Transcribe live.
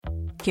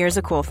Here's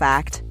a cool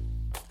fact.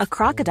 A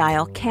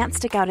crocodile can't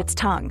stick out its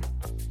tongue.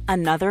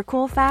 Another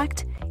cool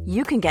fact,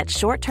 you can get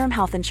short-term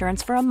health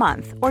insurance for a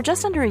month or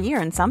just under a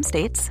year in some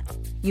states.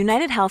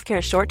 United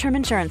Healthcare short-term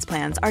insurance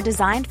plans are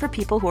designed for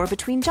people who are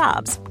between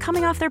jobs,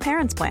 coming off their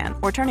parents' plan,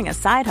 or turning a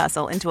side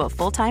hustle into a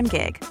full-time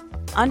gig.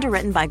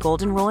 Underwritten by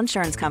Golden Rule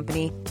Insurance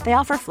Company, they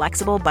offer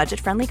flexible,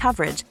 budget-friendly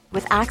coverage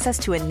with access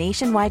to a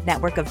nationwide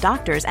network of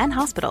doctors and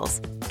hospitals.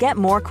 Get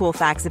more cool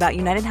facts about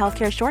United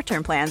Healthcare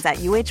short-term plans at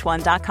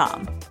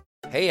uh1.com.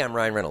 Hey, I'm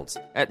Ryan Reynolds.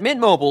 At Mint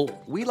Mobile,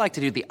 we like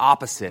to do the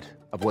opposite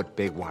of what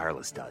Big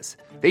Wireless does.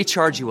 They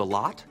charge you a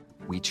lot,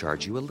 we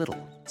charge you a little.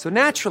 So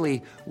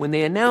naturally, when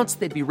they announced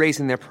they'd be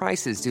raising their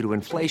prices due to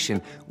inflation,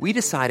 we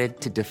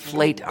decided to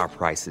deflate our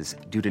prices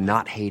due to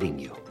not hating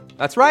you.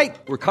 That's right.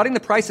 We're cutting the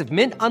price of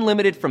Mint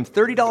Unlimited from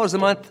 $30 a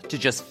month to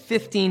just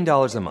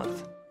 $15 a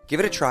month. Give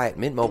it a try at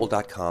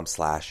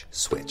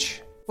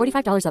mintmobile.com/switch.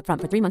 $45 up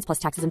front for 3 months plus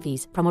taxes and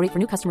fees. Promo rate for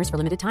new customers for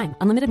limited time.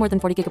 Unlimited more than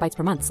 40 gigabytes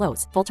per month.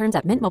 Slows full terms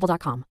at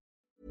mintmobile.com.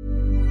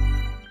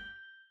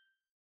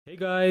 Hey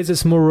guys,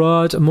 it's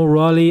Murad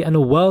Murali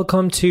and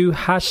welcome to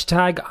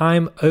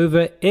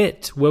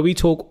 #I'mOverIt, where we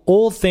talk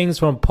all things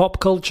from pop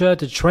culture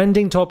to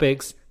trending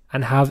topics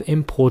and have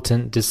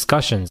important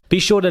discussions. Be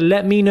sure to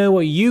let me know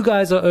what you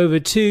guys are over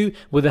to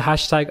with the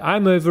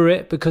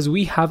 #I'mOverIt, because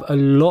we have a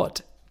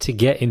lot to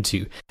get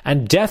into.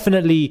 And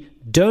definitely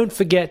don't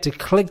forget to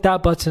click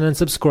that button and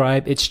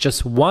subscribe. It's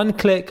just one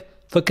click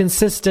for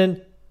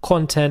consistent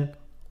content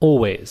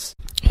always.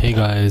 Hey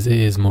guys, it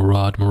is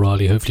Murad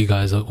Murali. Hopefully you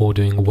guys are all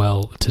doing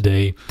well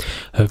today.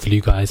 Hopefully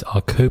you guys are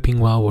coping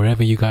well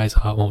wherever you guys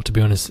are. Well, to be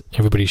honest,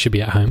 everybody should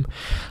be at home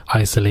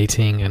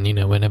isolating, and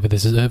whenever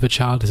this is over,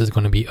 child, this is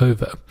going to be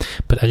over.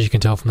 But as you can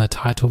tell from the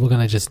title, we're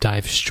going to just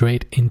dive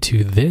straight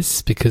into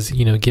this because,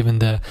 given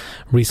the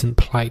recent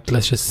plight,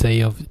 let's just say,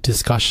 of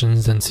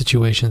discussions and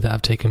situations that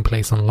have taken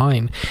place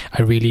online,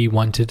 I really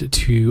wanted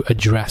to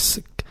address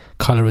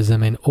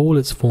colorism in all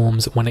its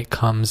forms when it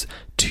comes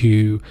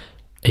to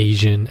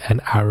Asian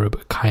and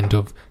Arab kind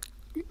of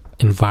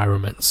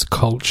environments,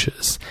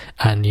 cultures,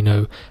 and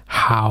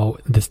how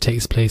this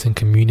takes place in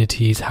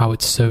communities, how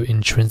it's so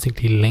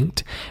intrinsically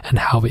linked, and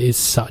how it is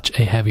such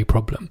a heavy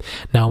problem.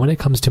 Now, when it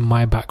comes to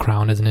my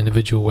background as an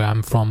individual, where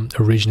I'm from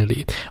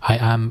originally, I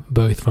am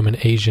both from an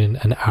Asian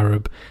and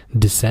Arab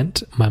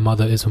descent. My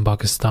mother is from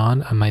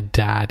Pakistan and my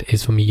dad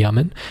is from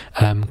Yemen,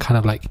 kind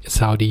of like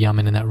Saudi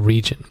Yemen in that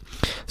region.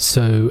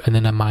 So, and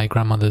then my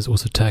grandmother is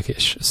also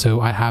Turkish.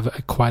 So I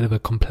have quite of a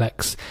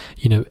complex,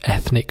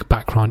 ethnic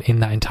background in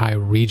that entire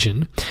region.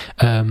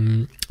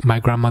 My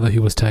grandmother,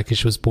 who was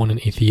Turkish, was born in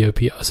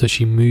Ethiopia. So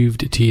she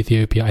moved to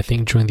Ethiopia, I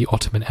think, during the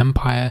Ottoman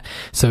Empire.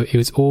 So it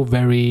was all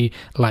very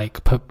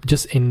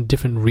just in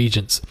different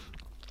regions.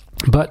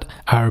 But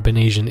Arab and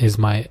Asian is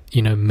my,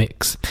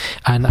 mix.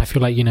 And I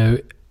feel like,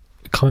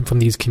 coming from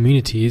these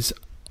communities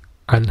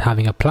and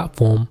having a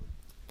platform,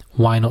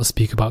 why not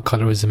speak about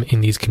colorism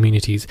in these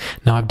communities?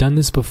 Now, I've done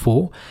this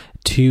before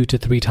 2 to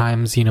 3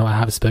 times. I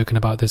have spoken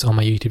about this on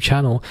my YouTube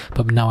channel,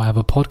 but now I have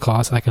a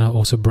podcast. I can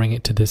also bring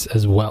it to this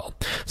as well.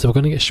 So we're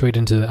going to get straight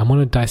into it. I'm going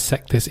to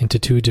dissect this into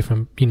 2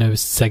 different,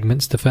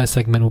 segments. The first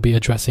segment will be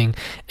addressing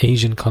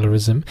Asian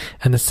colorism,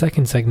 and the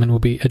second segment will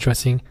be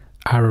addressing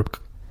Arab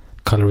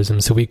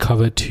colorism. So we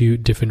cover 2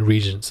 different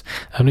regions.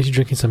 I'm actually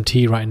drinking some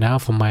tea right now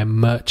from my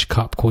merch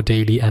cup called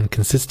Daily and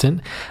Consistent.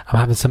 I'm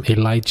having some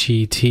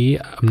elaichi tea.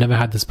 I've never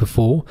had this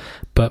before,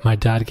 but my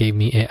dad gave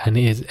me it, and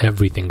it is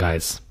everything,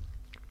 guys.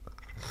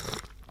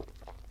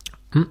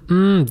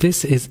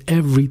 This is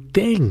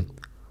everything.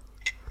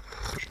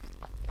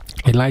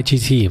 Elaichi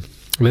tea.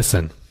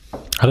 Listen,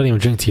 I don't even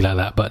drink tea like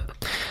that, but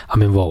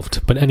I'm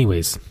involved. But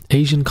anyways,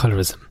 Asian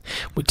colorism.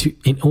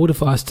 In order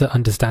for us to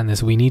understand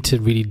this, we need to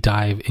really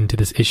dive into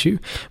this issue.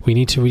 We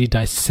need to really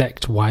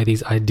dissect why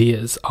these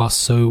ideas are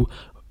so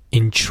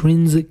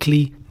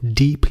intrinsically,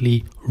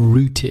 deeply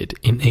rooted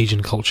in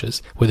Asian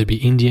cultures, whether it be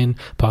Indian,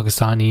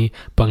 Pakistani,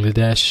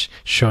 Bangladesh,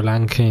 Sri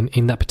Lankan,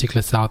 in that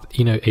particular South,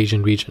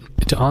 Asian region.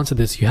 To answer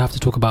this, you have to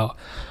talk about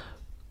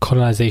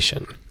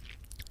colonization,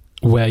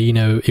 where,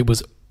 it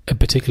was a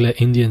particular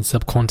Indian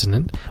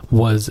subcontinent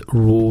was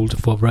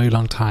ruled for a very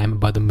long time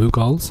by the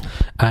Mughals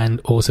and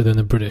also then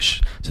the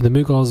British. So the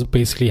Mughals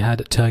basically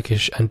had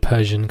Turkish and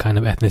Persian kind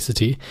of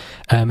ethnicity,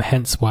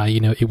 hence why,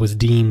 it was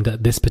deemed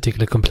that this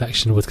particular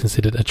complexion was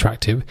considered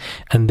attractive.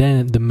 And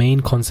then the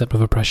main concept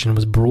of oppression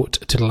was brought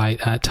to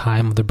light at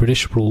time of the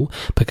British rule,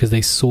 because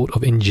they sort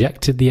of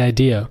injected the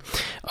idea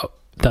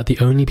that the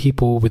only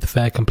people with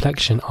fair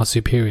complexion are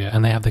superior,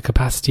 and they have the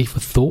capacity for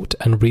thought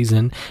and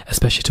reason,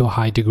 especially to a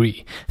high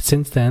degree.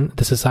 Since then,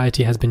 the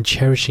society has been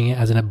cherishing it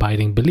as an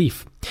abiding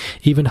belief.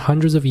 Even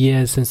hundreds of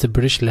years since the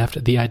British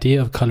left, the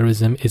idea of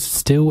colorism is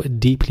still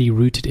deeply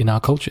rooted in our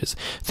cultures,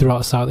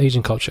 throughout South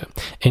Asian culture.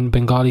 In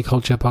Bengali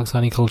culture,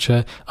 Pakistani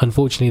culture,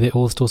 unfortunately, they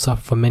all still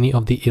suffer from many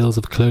of the ills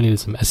of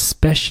colonialism,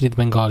 especially the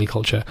Bengali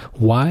culture.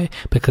 Why?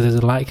 Because there's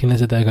a likeliness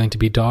that they're going to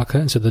be darker,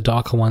 and so the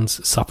darker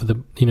ones suffer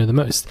the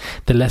most.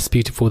 The less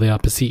beautiful they are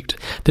perceived.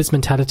 This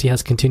mentality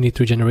has continued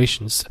through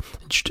generations.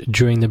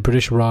 During the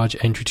British Raj,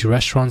 entry to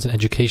restaurants and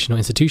educational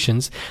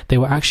institutions, they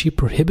were actually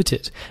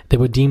prohibited. They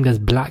were deemed as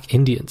black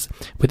Indians,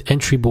 with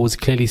entry boards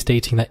clearly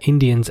stating that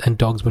Indians and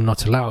dogs were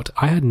not allowed.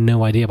 I had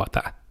no idea about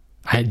that.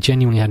 I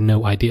genuinely had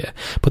no idea.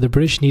 But the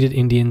British needed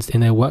Indians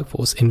in their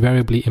workforce.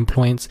 Invariably,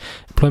 employments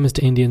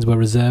to Indians were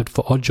reserved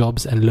for odd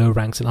jobs and low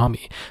ranks in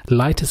army.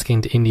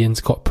 Lighter-skinned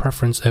Indians got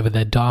preference over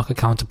their darker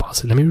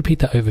counterparts. Let me repeat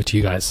that over to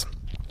you guys.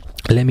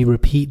 Let me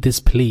repeat this,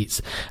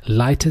 please.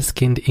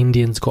 Lighter-skinned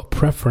Indians got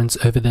preference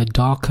over their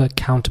darker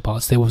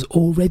counterparts. There was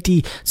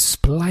already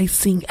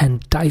splicing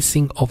and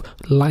dicing of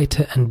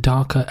lighter and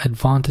darker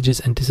advantages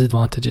and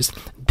disadvantages.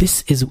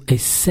 This is a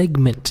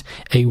segment,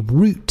 a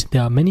root.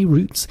 There are many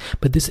roots,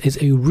 but this is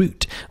a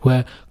root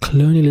where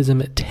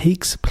colonialism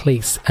takes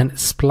place and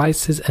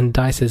splices and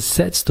dices,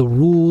 sets the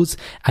rules,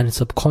 and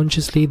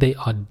subconsciously they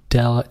are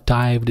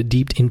dived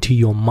deep into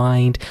your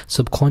mind.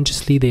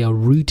 Subconsciously they are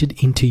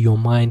rooted into your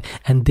mind,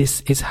 and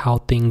this is how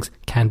things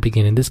can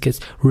begin. And this gets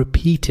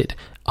repeated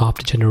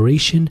after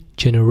generation.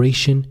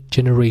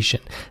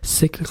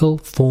 Cyclical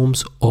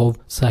forms of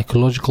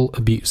psychological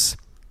abuse.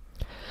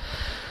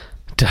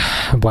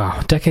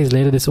 Wow. Decades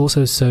later, this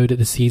also sowed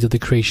the seeds of the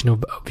creation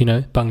of,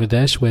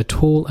 Bangladesh, where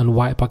tall and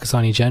white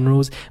Pakistani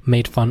generals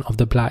made fun of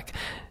the black,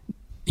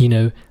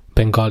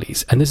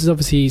 Bengalis. And this is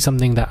obviously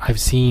something that I've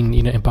seen,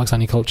 in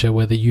Pakistani culture,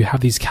 where you have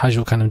these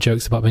casual kind of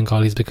jokes about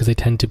Bengalis because they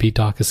tend to be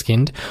darker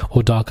skinned,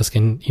 or darker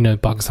skinned,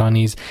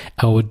 Pakistanis,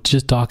 or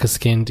just darker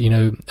skinned,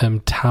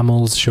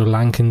 Tamils, Sri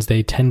Lankans,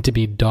 they tend to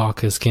be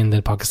darker skinned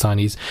than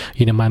Pakistanis.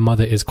 My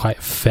mother is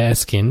quite fair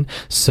skinned,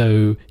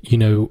 so,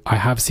 I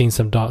have seen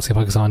some dark skinned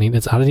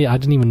Pakistani. I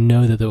didn't even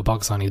know that they were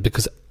Pakistanis,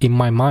 because in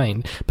my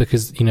mind,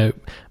 the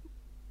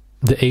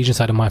Asian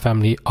side of my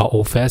family are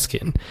all fair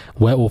skinned.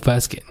 We're all fair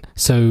skinned.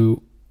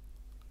 So,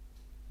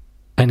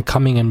 and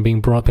coming and being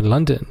brought up in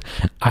London,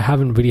 I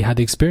haven't really had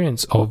the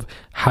experience of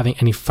having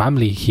any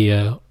family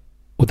here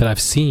or that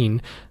I've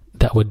seen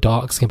that were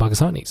dark-skinned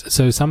Pakistanis.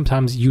 So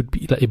sometimes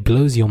it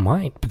blows your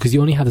mind, because you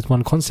only have this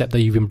one concept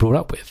that you've been brought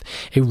up with.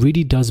 It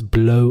really does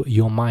blow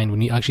your mind when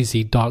you actually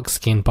see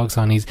dark-skinned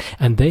Pakistanis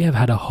and they have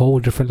had a whole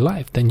different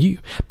life than you.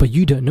 But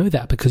you don't know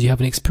that because you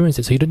haven't experienced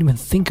it, so you don't even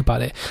think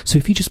about it. So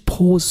if you just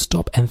pause,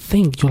 stop and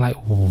think, you're like,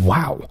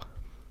 wow.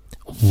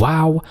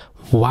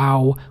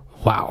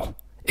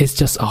 It's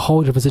just a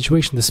whole different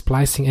situation, the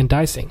splicing and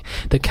dicing.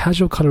 The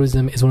casual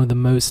colorism is one of the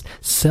most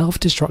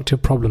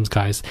self-destructive problems,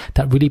 guys,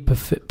 that really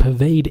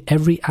pervade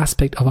every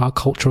aspect of our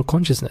cultural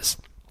consciousness.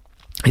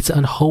 It's an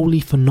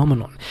unholy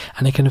phenomenon,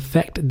 and it can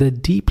affect the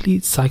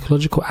deeply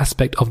psychological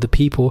aspect of the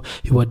people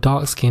who are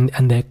dark-skinned,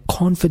 and their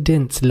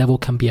confidence level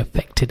can be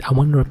affected. I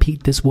want to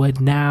repeat this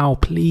word now,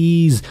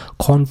 please.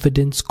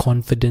 Confidence.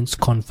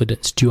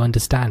 Do you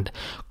understand?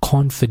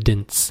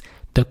 Confidence.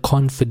 The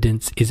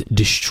confidence is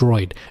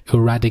destroyed,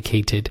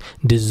 eradicated,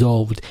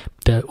 dissolved.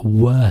 The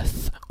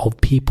worth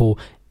of people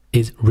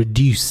is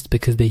reduced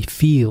because they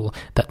feel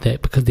that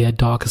because they are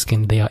darker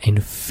skinned, they are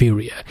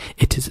inferior.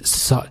 It is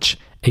such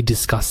a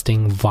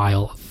disgusting,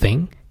 vile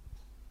thing.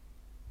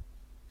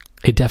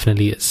 It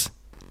definitely is.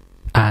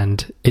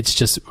 And it's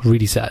just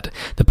really sad.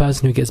 The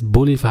person who gets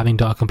bullied for having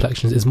dark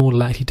complexions is more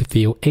likely to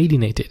feel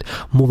alienated.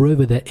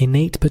 Moreover, their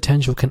innate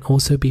potential can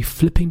also be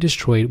flipping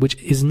destroyed, which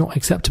is not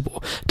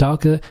acceptable.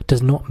 Darker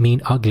does not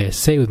mean uglier.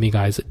 Say it with me,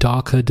 guys.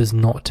 Darker does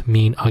not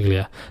mean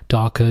uglier.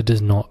 Darker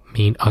does not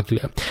mean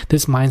uglier.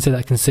 This mindset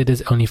that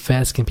considers only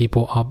fair-skinned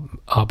people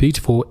are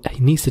beautiful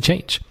needs to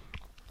change.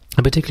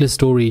 A particular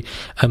story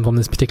from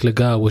this particular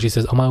girl, where she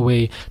says, on my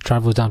way,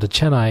 travels down to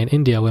Chennai in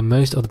India, where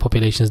most of the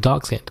population is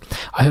dark-skinned.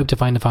 I hope to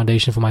find a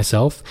foundation for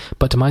myself,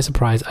 but to my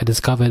surprise, I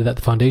discovered that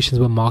the foundations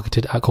were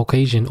marketed at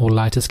Caucasian or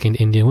lighter-skinned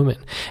Indian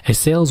women. A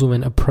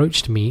saleswoman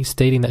approached me,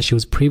 stating that she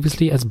was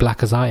previously as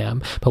black as I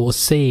am, but was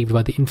saved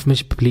by the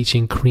infamous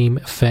bleaching cream,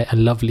 Fair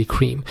and Lovely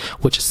cream,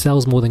 which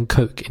sells more than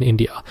Coke in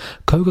India.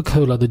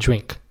 Coca-Cola, the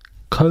drink.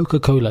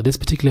 Coca-Cola, this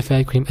particular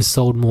fair cream is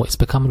sold more. It's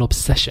become an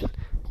obsession.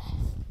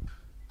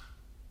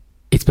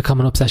 It's become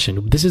an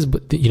obsession. This is,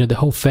 the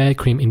whole fair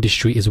cream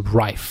industry is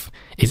rife.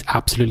 Is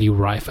absolutely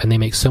rife. And they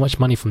make so much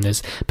money from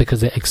this because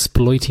they're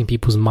exploiting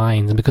people's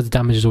minds. And because the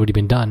damage has already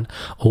been done,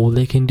 all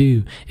they can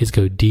do is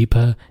go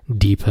deeper,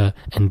 deeper,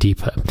 and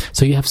deeper.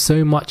 So you have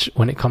so much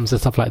when it comes to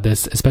stuff like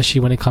this,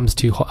 especially when it comes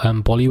to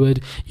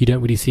Bollywood. You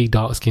don't really see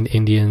dark-skinned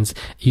Indians.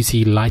 You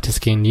see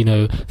lighter-skinned,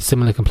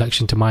 similar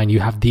complexion to mine. You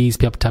have these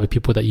type of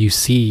people that you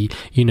see,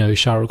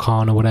 Shah Rukh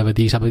Khan or whatever,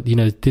 these type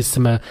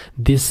of,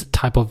 this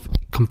type of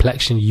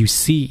complexion you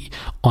see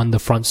on the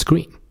front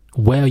screen.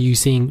 Where are you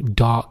seeing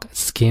dark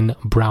skin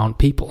brown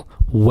people?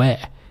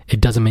 Where?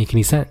 it doesn't make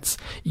any sense.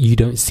 You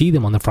don't see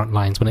them on the front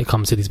lines when it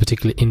comes to these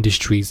particular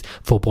industries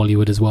for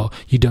Bollywood as well.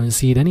 You don't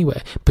see it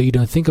anywhere, but you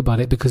don't think about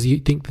it because you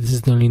think this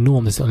is the only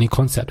norm, this is the only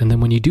concept. And then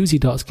when you do see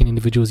dark-skinned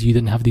individuals, you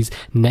then have these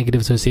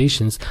negative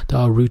associations that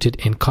are rooted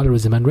in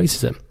colorism and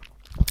racism.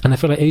 And I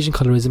feel like Asian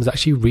colorism is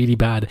actually really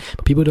bad,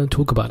 but people don't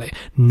talk about it.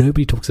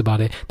 Nobody talks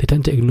about it. They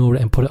tend to ignore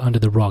it and put it under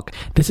the rug.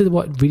 This is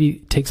what really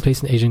takes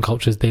place in Asian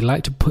cultures. They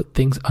like to put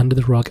things under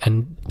the rug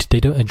and they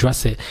don't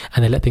address it,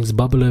 and they let things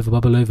bubble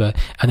over,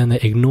 and then they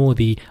ignore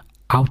the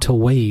outer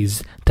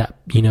ways that,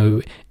 you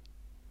know,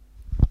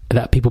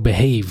 that people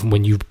behave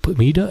when you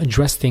don't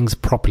address things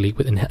properly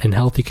in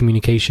healthy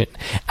communication,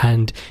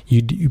 and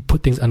you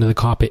put things under the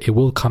carpet. It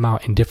will come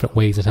out in different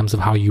ways in terms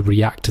of how you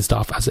react to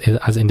stuff as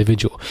an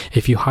individual.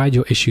 If you hide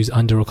your issues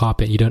under a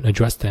carpet, you don't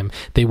address them,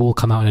 they will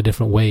come out in a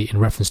different way in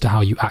reference to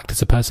how you act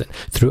as a person,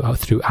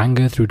 through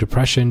anger, through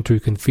depression,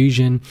 through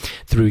confusion,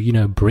 through, you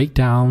know,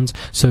 breakdowns.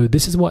 So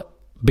this is what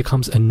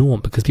becomes a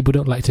norm, because people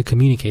don't like to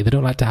communicate. They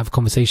don't like to have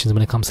conversations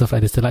when it comes to stuff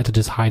like this. They like to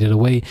just hide it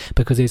away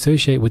because they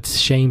associate with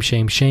shame,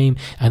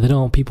 and they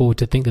don't want people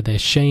to think that they're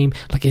shame.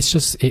 Like,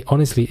 it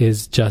honestly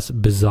is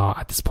just bizarre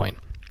at this point.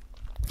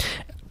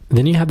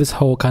 Then you have this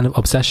whole kind of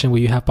obsession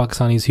where you have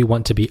Pakistanis who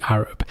want to be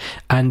Arab.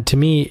 And to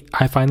me,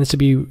 I find this to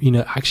be, you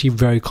know, actually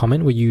very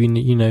common, where you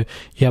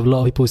have a lot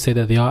of people who say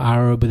that they are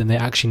Arab, but then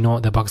they're actually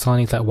not. They're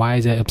Pakistanis. Like, why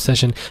is there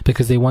obsession?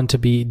 Because they want to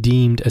be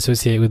deemed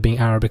associated with being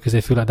Arab, because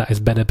they feel like that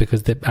is better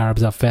because the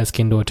Arabs are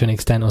fair-skinned, or to an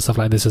extent, or stuff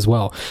like this as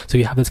well. So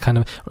you have this kind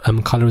of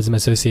colorism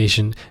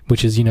association,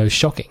 which is, you know,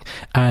 shocking.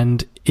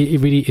 And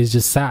it really is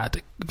just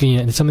sad. You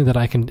know, it's something that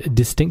I can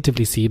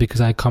distinctively see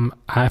because I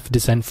have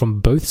descent from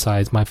both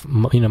sides. My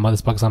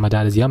mother's Pakistan, my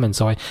dad is Yemen,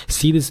 so I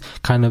see this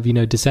kind of, you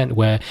know, descent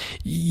where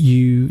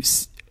you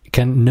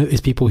can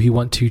notice people who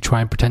want to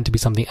try and pretend to be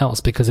something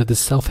else because of the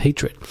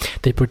self-hatred.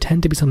 They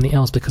pretend to be something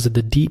else because of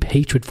the deep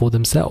hatred for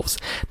themselves,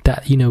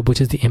 that, you know,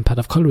 which is the impact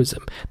of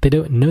colorism. They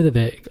don't know that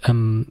they're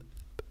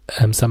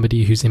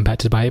somebody who's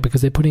impacted by it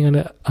because they're putting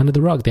it under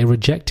the rug. They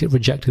reject it.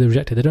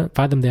 They don't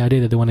fathom the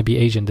idea that they want to be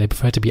Asian. They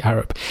prefer to be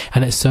Arab.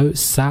 And it's so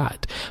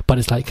sad. But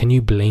it's like, can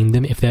you blame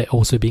them if they're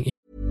also being...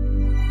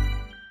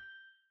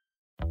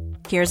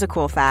 Here's a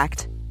cool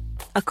fact.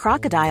 A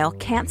crocodile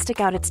can't stick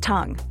out its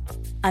tongue.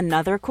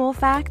 Another cool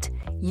fact,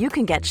 you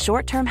can get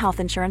short-term health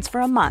insurance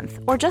for a month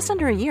or just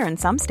under a year in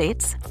some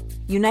states.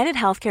 United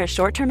Healthcare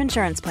short-term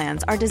insurance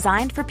plans are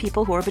designed for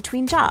people who are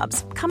between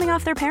jobs, coming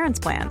off their parents'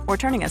 plan, or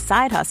turning a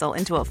side hustle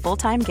into a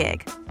full-time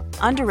gig.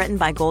 Underwritten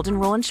by Golden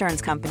Rule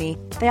Insurance Company,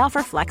 they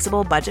offer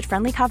flexible,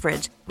 budget-friendly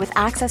coverage with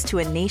access to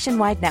a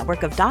nationwide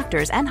network of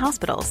doctors and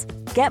hospitals.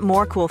 Get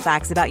more cool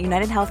facts about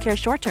United Healthcare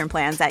short-term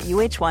plans at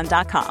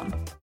uh1.com.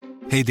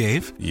 Hey,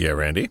 Dave. Yeah,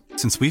 Randy.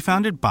 Since we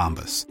founded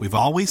Bombas, we've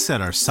always said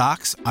our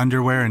socks,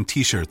 underwear, and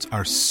T-shirts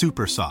are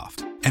super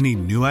soft. Any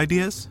new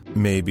ideas?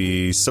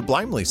 Maybe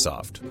sublimely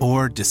soft.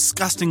 Or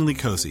disgustingly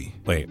cozy.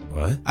 Wait,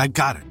 what? I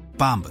got it.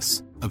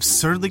 Bombas.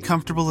 Absurdly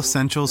comfortable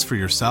essentials for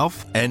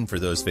yourself and for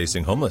those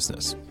facing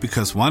homelessness.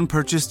 Because one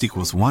purchased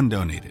equals one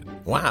donated.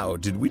 Wow,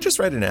 did we just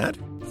write an ad?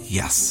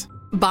 Yes.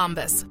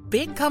 Bombas.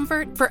 Big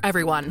comfort for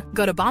everyone.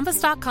 Go to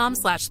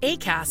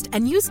bombas.com/ACAST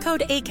and use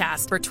code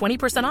ACAST for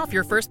 20% off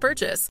your first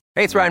purchase.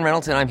 Hey, it's Ryan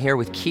Reynolds, and I'm here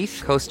with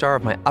Keith, co-star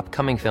of my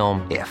upcoming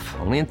film, If,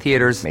 only in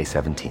theaters May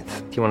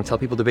 17th. Do you want to tell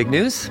people the big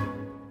news?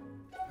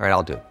 All right,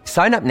 I'll do it.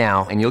 Sign up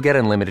now and you'll get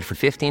unlimited for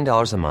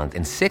 $15 a month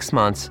and 6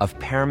 months of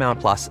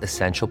Paramount Plus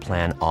Essential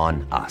Plan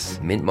on us.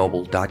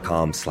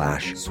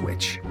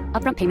 MintMobile.com/switch.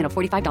 Upfront payment of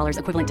 $45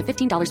 equivalent to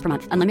 $15 per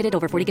month. Unlimited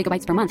over 40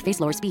 gigabytes per month.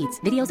 Face lower speeds.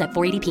 Videos at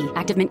 480p.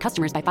 Active Mint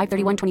customers by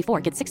 531.24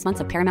 get 6 months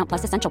of Paramount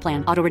Plus Essential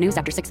Plan. Auto renews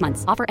after 6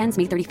 months. Offer ends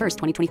May 31st,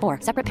 2024.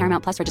 Separate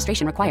Paramount Plus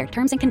registration required.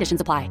 Terms and conditions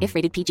apply if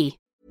rated PG.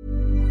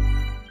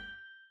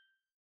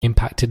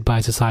 Impacted by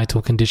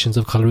societal conditions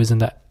of colorism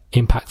that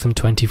impacts them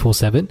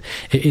 24/7.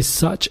 It is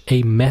such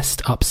a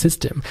messed up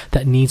system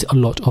that needs a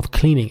lot of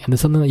cleaning, and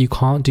it's something that you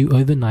can't do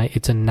overnight.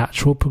 It's a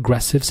natural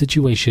progressive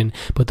situation,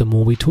 but the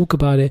more we talk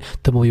about it,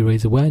 the more we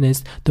raise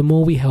awareness, the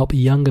more we help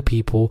younger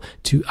people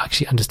to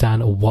actually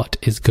understand what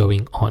is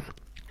going on.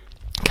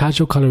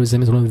 Casual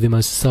colorism is one of the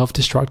most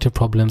self-destructive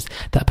problems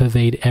that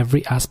pervade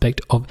every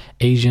aspect of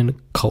Asian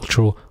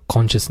cultural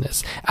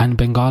consciousness, and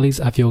Bengalis,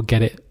 I feel,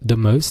 get it the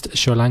most.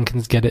 Sri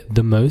Lankans get it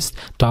the most.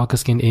 Darker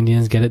skinned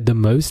Indians get it the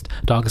most.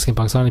 Darker skinned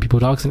Pakistani people,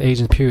 darker skinned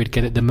Asians, period,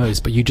 get it the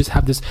most. But you just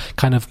have this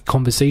kind of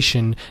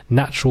conversation,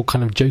 natural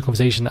kind of joke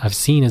conversation that I've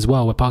seen as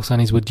well, where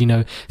Pakistanis would, you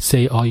know,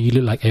 say, oh, you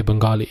look like a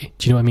Bengali.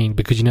 Do you know what I mean?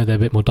 Because, you know, they're a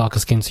bit more darker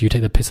skinned, so you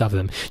take the piss out of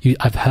them.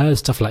 I've heard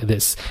stuff like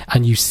this,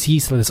 and you see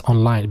some of this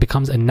online. It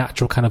becomes a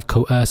natural kind of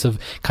coercive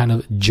kind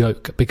of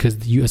joke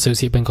because you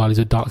associate Bengalis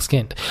with dark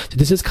skinned. So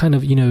this is kind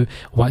of, you know,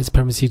 white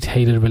supremacy,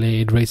 Taylor-related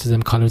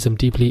racism, colorism,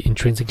 deeply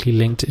intrinsically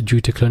linked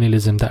due to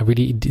colonialism, that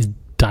really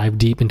dive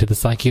deep into the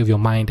psyche of your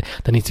mind,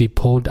 that needs to be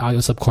pulled out of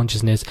your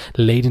subconsciousness,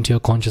 laid into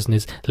your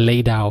consciousness,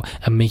 laid out,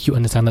 and make you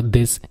understand that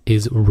this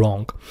is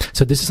wrong.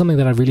 So this is something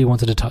that I really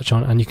wanted to touch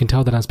on, and you can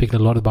tell that I'm speaking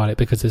a lot about it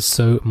because there's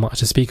so much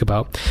to speak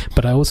about.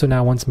 But I also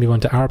now want to move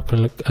on to Arab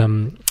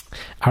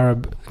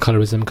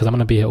colorism, because I'm going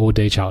to be here all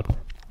day, child.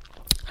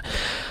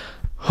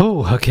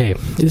 Oh, okay.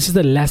 This is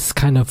the less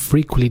kind of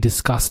frequently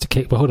discussed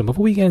cake. But hold on,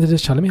 before we get into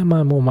this, let me have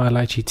my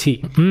lychee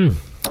tea.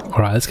 All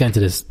right, let's get into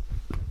this.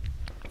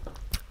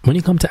 When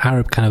you come to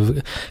Arab kind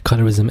of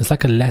colorism, it's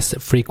like a less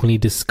frequently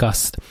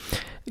discussed,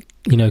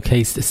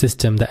 caste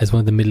system that is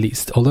one of the Middle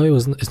East. Although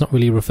it's not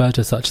really referred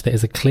to as such, there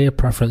is a clear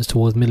preference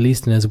towards Middle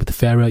Easterners with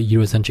fairer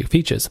Eurocentric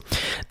features.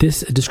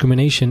 This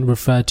discrimination,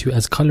 referred to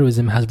as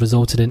colorism, has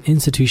resulted in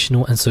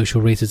institutional and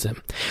social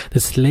racism. The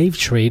slave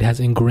trade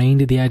has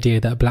ingrained the idea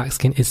that black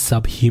skin is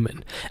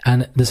subhuman.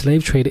 And the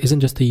slave trade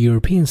isn't just the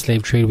European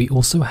slave trade, we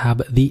also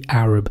have the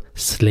Arab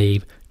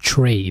slave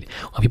trade.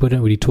 People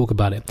don't really talk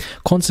about it.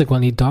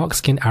 Consequently,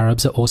 dark-skinned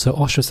Arabs are also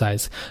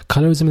ostracized.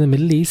 Colorism in the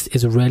Middle East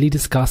is rarely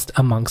discussed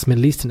amongst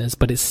Middle Easterners,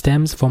 but it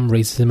stems from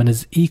racism and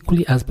is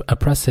equally as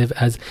oppressive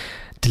as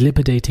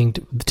debilitating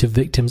to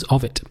victims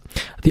of it.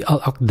 The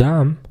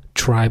Al-Aqdam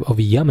tribe of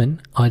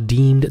Yemen are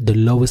deemed the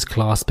lowest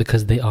class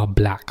because they are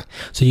black.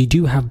 So you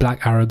do have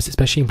black Arabs,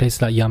 especially in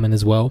places like Yemen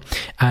as well,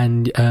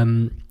 and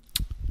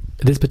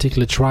this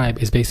particular tribe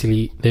is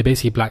basically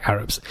black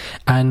Arabs,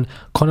 and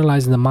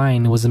colonizing the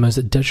mind was the most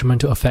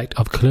detrimental effect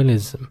of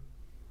colonialism.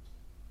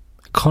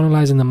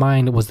 Colonizing the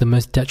mind was the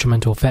most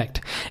detrimental effect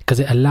because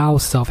it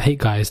allows self-hate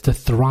guys to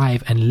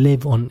thrive and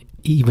live on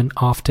even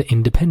after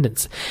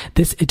independence.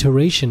 This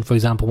iteration, for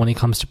example, when it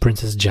comes to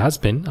Princess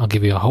Jasmine, I'll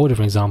give you a whole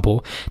different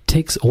example,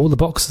 ticks all the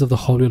boxes of the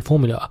Hollywood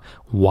formula.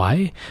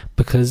 Why?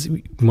 Because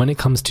when it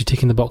comes to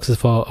ticking the boxes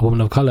for a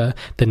woman of color,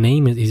 the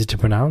name is easy to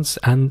pronounce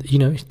and,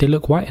 they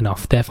look white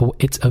enough. Therefore,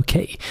 it's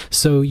okay.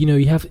 So,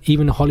 you have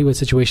even a Hollywood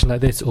situation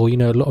like this, or, a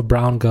lot of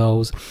brown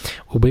girls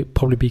will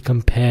probably be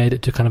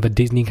compared to kind of a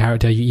Disney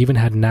character. You even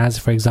had Naz,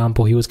 for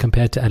example, he was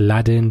compared to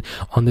Aladdin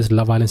on this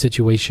Love Island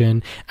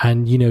situation.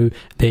 And,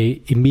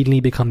 they immediately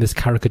become this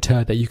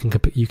caricature that you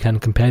can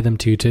compare them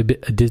to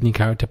a Disney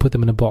character, put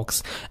them in a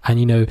box,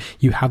 and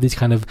you have these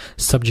kind of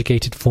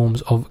subjugated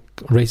forms of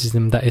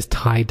racism that is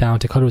tied down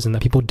to colorism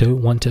that people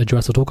don't want to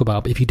address or talk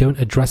about. But if you don't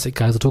address it,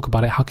 guys, or talk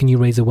about it, how can you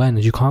raise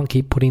awareness? You can't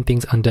keep putting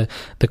things under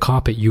the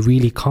carpet. You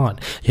really can't.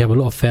 You have a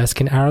lot of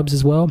fair-skinned Arabs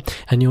as well,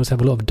 and you also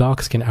have a lot of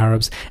dark-skinned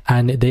Arabs,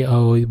 and they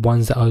are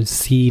ones that are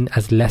seen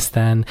as less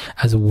than,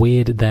 as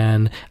weird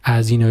than,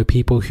 as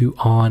people who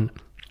aren't.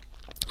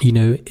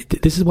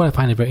 This is what I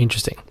find it very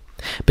interesting.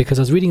 Because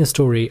I was reading a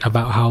story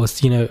about how,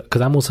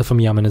 because I'm also from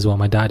Yemen as well,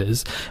 my dad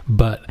is,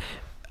 but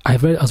I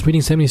was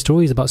reading so many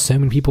stories about so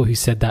many people who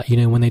said that,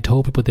 when they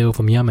told people they were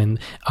from Yemen,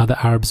 other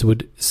Arabs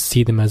would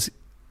see them as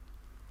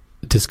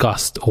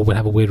disgust or would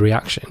have a weird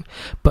reaction.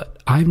 But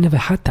I've never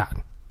had that.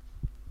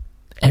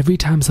 Every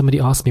time somebody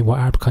asks me what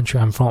Arab country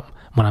I'm from,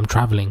 when I'm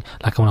traveling,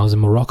 like when I was in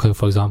Morocco,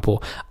 for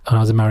example, when I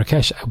was in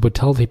Marrakesh, I would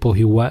tell people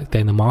who worked there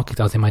in the market,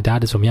 I was saying my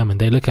dad is from Yemen.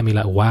 They look at me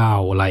like,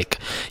 wow, like,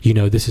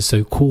 this is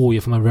so cool.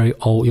 Your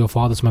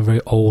father's from a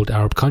very old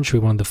Arab country,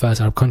 one of the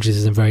first Arab countries,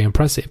 isn't very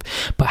impressive.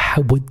 But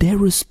how would their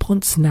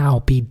response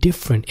now be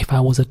different if I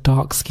was a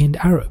dark-skinned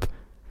Arab?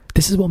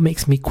 This is what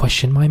makes me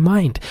question my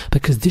mind,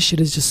 because this shit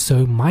is just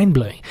so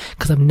mind-blowing,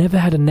 because I've never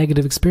had a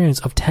negative experience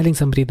of telling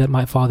somebody that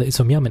my father is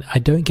from Yemen. I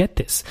don't get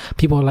this.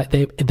 People are like,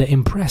 they're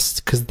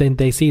impressed because then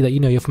they see that,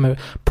 you're from a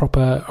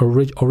proper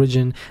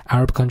origin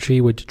Arab country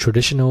with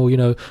traditional,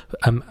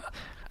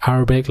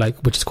 Arabic, like,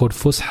 which is called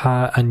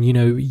Fusha, and,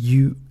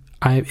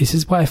 this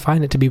is why I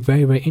find it to be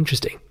very, very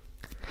interesting.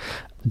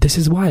 This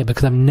is why,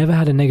 because I've never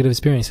had a negative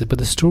experiences, but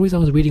the stories I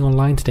was reading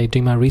online today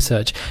doing my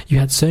research, you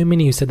had so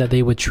many who said that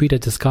they were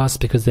treated disgust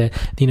because there's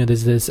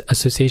this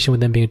association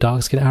with them being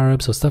dark-skinned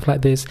Arabs or stuff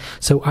like this.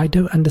 So I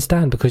don't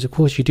understand, because of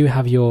course you do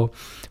have your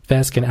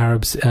fair-skinned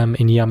Arabs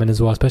in Yemen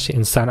as well, especially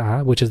in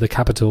Sana'a, which is the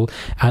capital,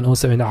 and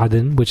also in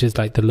Aden, which is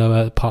like the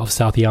lower part of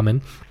South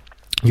Yemen.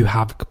 You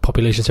have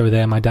populations over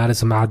there. My dad is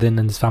from Aden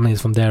and his family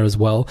is from there as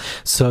well.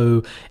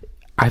 So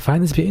I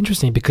find this a bit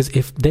interesting, because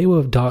if they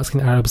were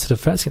dark-skinned Arabs instead of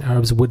fair-skinned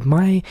Arabs, would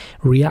my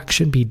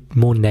reaction be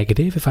more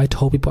negative if I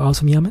told people I was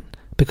from Yemen?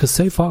 Because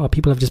so far,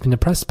 people have just been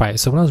impressed by it.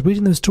 So when I was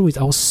reading those stories,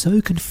 I was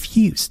so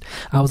confused.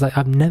 I was like,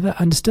 I've never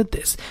understood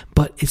this.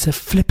 But it's a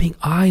flipping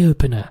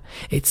eye-opener.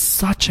 It's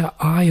such an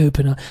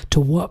eye-opener to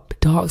what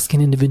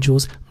dark-skinned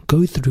individuals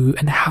go through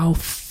and how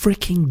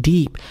freaking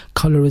deep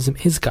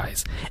colorism is,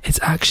 guys. It's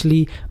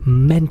actually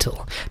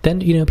mental.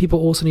 Then, people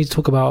also need to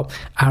talk about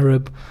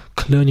Arab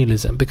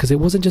colonialism, because it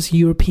wasn't just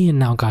European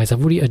now, guys. I've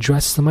already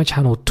addressed this on my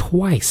channel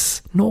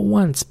twice, not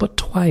once but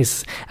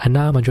twice, and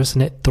now I'm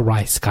addressing it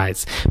thrice,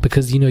 guys,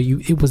 because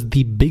it was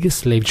the biggest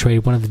slave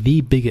trade, one of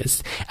the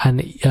biggest,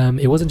 and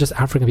it wasn't just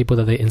African people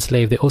that they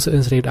enslaved. They also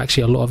enslaved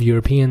actually a lot of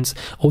Europeans,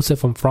 also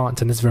from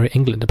France, and this very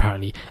England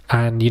apparently,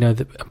 and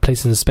the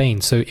places in Spain.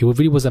 So it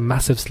really was a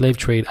massive slave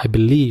trade. I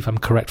believe I'm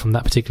correct from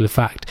that particular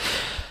fact,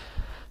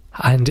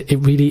 and it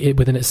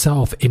within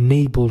itself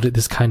enabled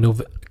this kind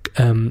of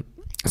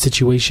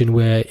situation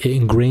where it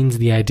ingrains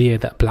the idea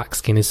that black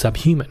skin is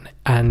subhuman.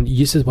 And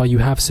this is why you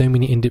have so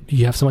much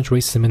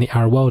racism in the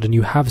Arab world, and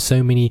you have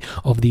so many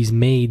of these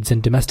maids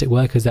and domestic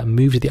workers that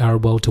move to the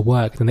Arab world to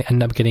work, and they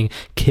end up getting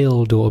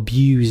killed or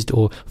abused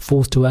or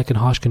forced to work in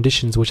harsh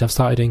conditions, which I've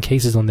started doing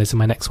cases on this, and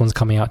my next one's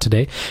coming out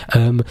today.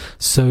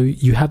 So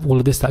you have all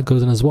of this that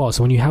goes on as well.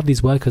 So when you have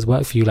these workers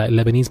work for you, like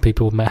Lebanese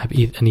people might have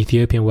an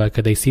Ethiopian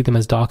worker, they see them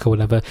as dark or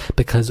whatever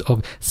because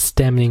of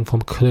stemming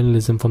from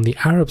colonialism, from the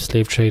Arab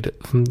slave trade,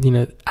 from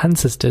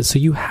ancestors. So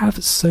you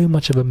have so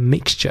much of a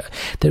mixture.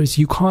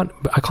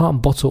 I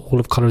can't bottle all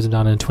of colorism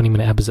down in a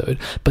 20-minute episode,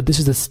 but this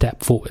is a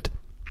step forward.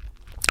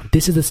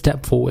 This is a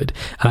step forward,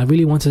 and I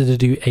really wanted to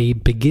do a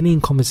beginning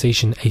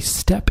conversation, a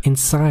step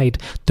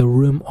inside the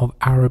room of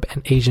Arab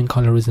and Asian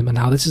colorism, and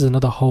how this is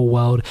another whole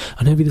world,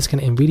 and hopefully this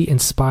can really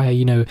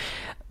inspire,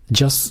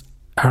 just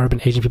Arab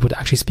and Asian people to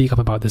actually speak up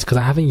about this, because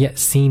I haven't yet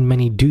seen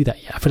many do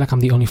that yet. I feel like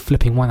I'm the only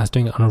flipping one that's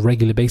doing it on a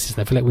regular basis,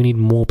 and I feel like we need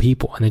more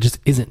people, and there just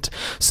isn't.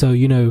 So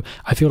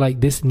I feel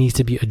like this needs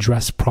to be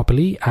addressed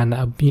properly, and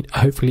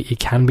hopefully it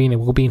can be, and it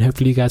will be, and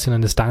hopefully you guys can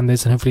understand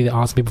this, and hopefully there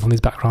are some people from these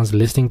backgrounds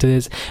listening to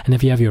this. And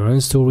if you have your own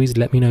stories,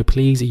 let me know,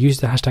 please. Use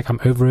the hashtag I'm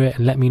over it,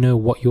 and let me know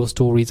what your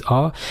stories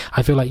are.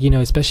 I feel like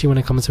especially when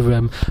it comes to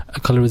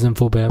colorism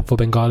for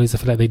Bengalis, I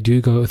feel like they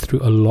do go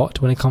through a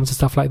lot when it comes to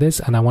stuff like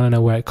this, and I want to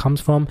know where it comes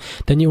from.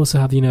 Then you also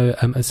have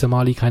a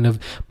Somali kind of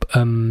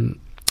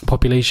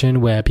population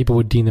where people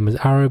would deem them as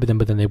Arab,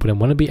 but then they wouldn't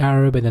want to be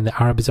Arab, and then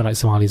the Arabs are like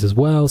Somalis as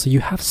well. So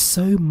you have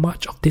so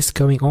much of this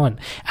going on,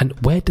 and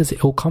where does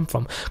it all come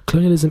from?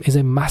 Colonialism is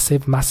a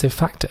massive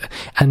factor,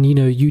 and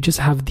you just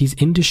have these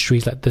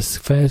industries like this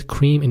fair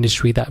cream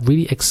industry that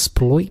really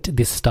exploit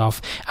this stuff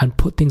and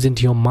put things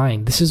into your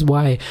mind. This is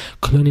why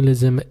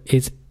colonialism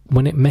is,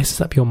 when it messes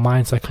up your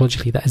mind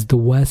psychologically, that is the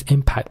worst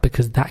impact,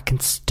 because that can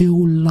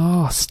still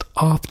last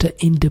after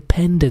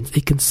independence.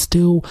 It can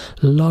still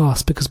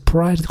last, because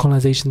prior to the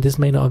colonization, this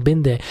may not have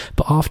been there,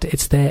 but after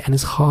it's there and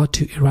it's hard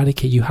to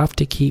eradicate, you have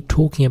to keep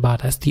talking about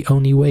it. That's the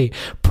only way.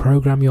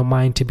 Program your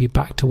mind to be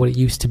back to what it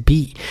used to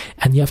be,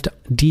 and you have to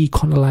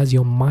decolonize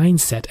your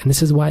mindset, and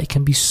this is why it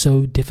can be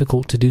so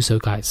difficult to do so,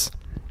 guys.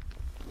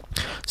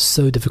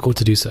 So difficult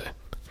to do so.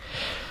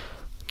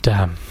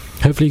 Damn.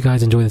 Hopefully you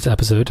guys enjoyed this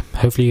episode.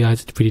 Hopefully you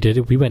guys really did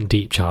it. We went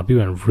deep, child. We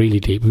went really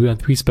deep.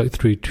 We spoke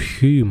through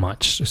too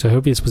much. So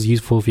hopefully this was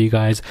useful for you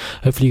guys.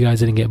 Hopefully you guys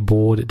didn't get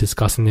bored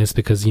discussing this,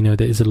 because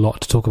there is a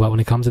lot to talk about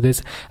when it comes to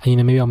this.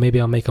 And maybe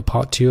I'll make a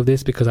part 2 of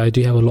this, because I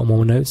do have a lot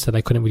more notes that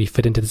I couldn't really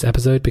fit into this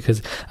episode,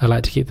 because I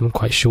like to keep them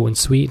quite short and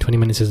sweet. 20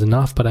 minutes is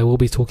enough, but I will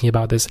be talking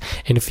about this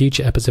in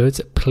future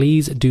episodes.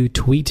 Please do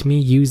tweet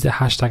me. Use the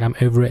hashtag I'm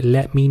over it.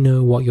 Let me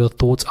know what your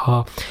thoughts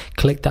are.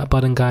 Click that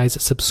button,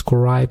 guys.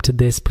 Subscribe to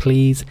this,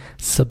 please.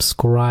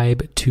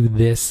 Subscribe to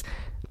this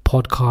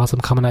podcast.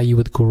 I'm coming at you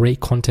with great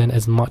content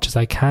as much as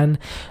I can.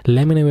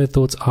 Let me know what your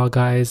thoughts are,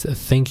 guys.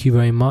 Thank you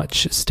very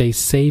much. Stay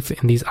safe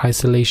in these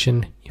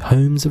isolation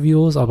homes of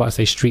yours. I was about to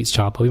say streets,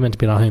 child, but we meant to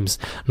be in our homes,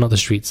 not the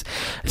streets.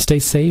 Stay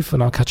safe,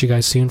 and I'll catch you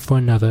guys soon for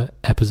another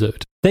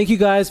episode. Thank you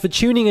guys for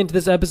tuning into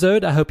this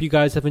episode. I hope you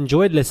guys have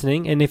enjoyed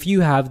listening, and if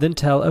you have, then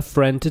tell a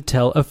friend to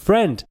tell a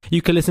friend.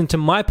 You can listen to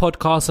my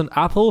podcast on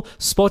Apple,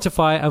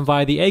 Spotify, and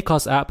via the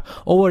Acast app,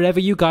 or wherever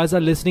you guys are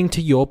listening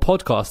to your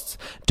podcasts.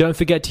 Don't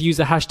forget to use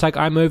the hashtag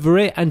I'm over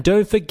it, and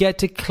don't forget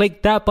to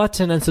click that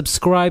button and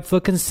subscribe for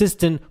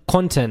consistent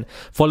content.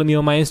 Follow me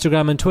on my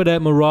Instagram and Twitter,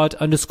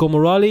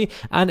 Murad_Morali,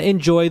 and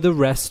enjoy the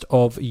rest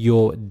of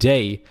your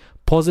day.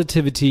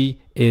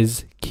 Positivity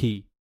is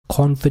key.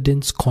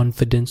 Confidence.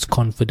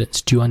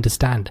 Do you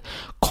understand?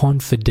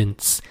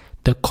 Confidence.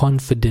 The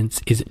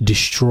confidence is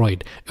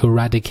destroyed,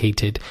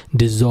 eradicated,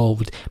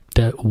 dissolved.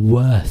 The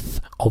worth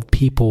of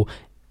people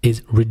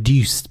is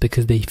reduced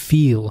because they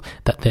feel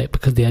that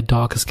because they are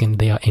darker skinned,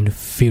 they are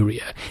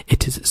inferior.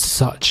 It is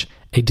such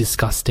a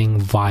disgusting,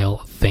 vile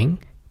thing.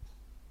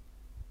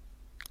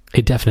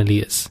 It definitely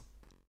is.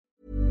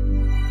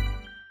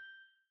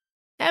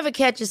 Ever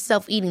catch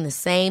yourself eating the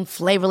same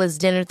flavorless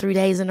dinner 3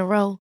 days in a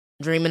row?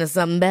 Dreaming of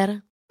something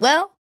better?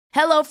 Well,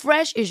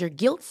 HelloFresh is your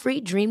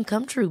guilt-free dream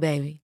come true,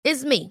 baby.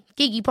 It's me,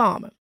 Keke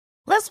Palmer.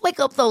 Let's wake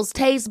up those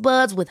taste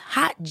buds with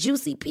hot,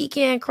 juicy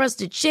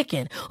pecan-crusted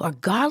chicken or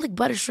garlic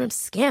butter shrimp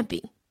scampi.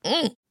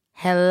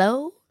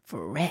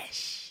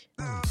 HelloFresh.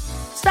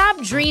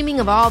 Stop dreaming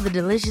of all the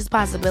delicious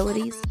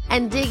possibilities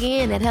and dig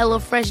in at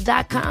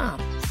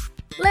HelloFresh.com.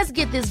 Let's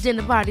get this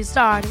dinner party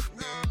started.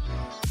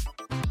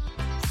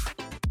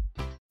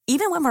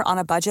 Even when we're on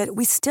a budget,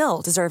 we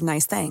still deserve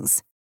nice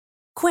things.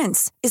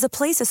 Quince is a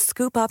place to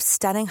scoop up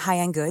stunning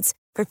high-end goods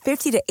for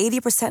 50 to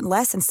 80%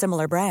 less than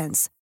similar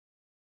brands.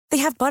 They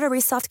have buttery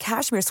soft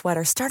cashmere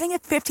sweaters starting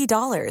at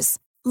 $50,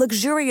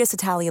 luxurious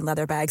Italian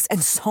leather bags,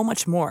 and so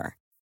much more.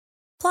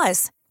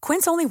 Plus,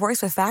 Quince only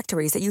works with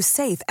factories that use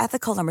safe,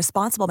 ethical, and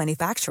responsible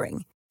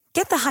manufacturing.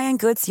 Get the high-end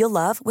goods you'll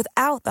love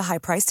without the high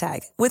price tag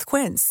with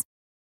Quince.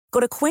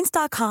 Go to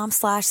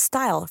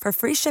quince.com/style for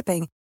free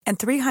shipping and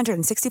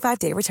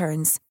 365-day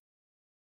returns.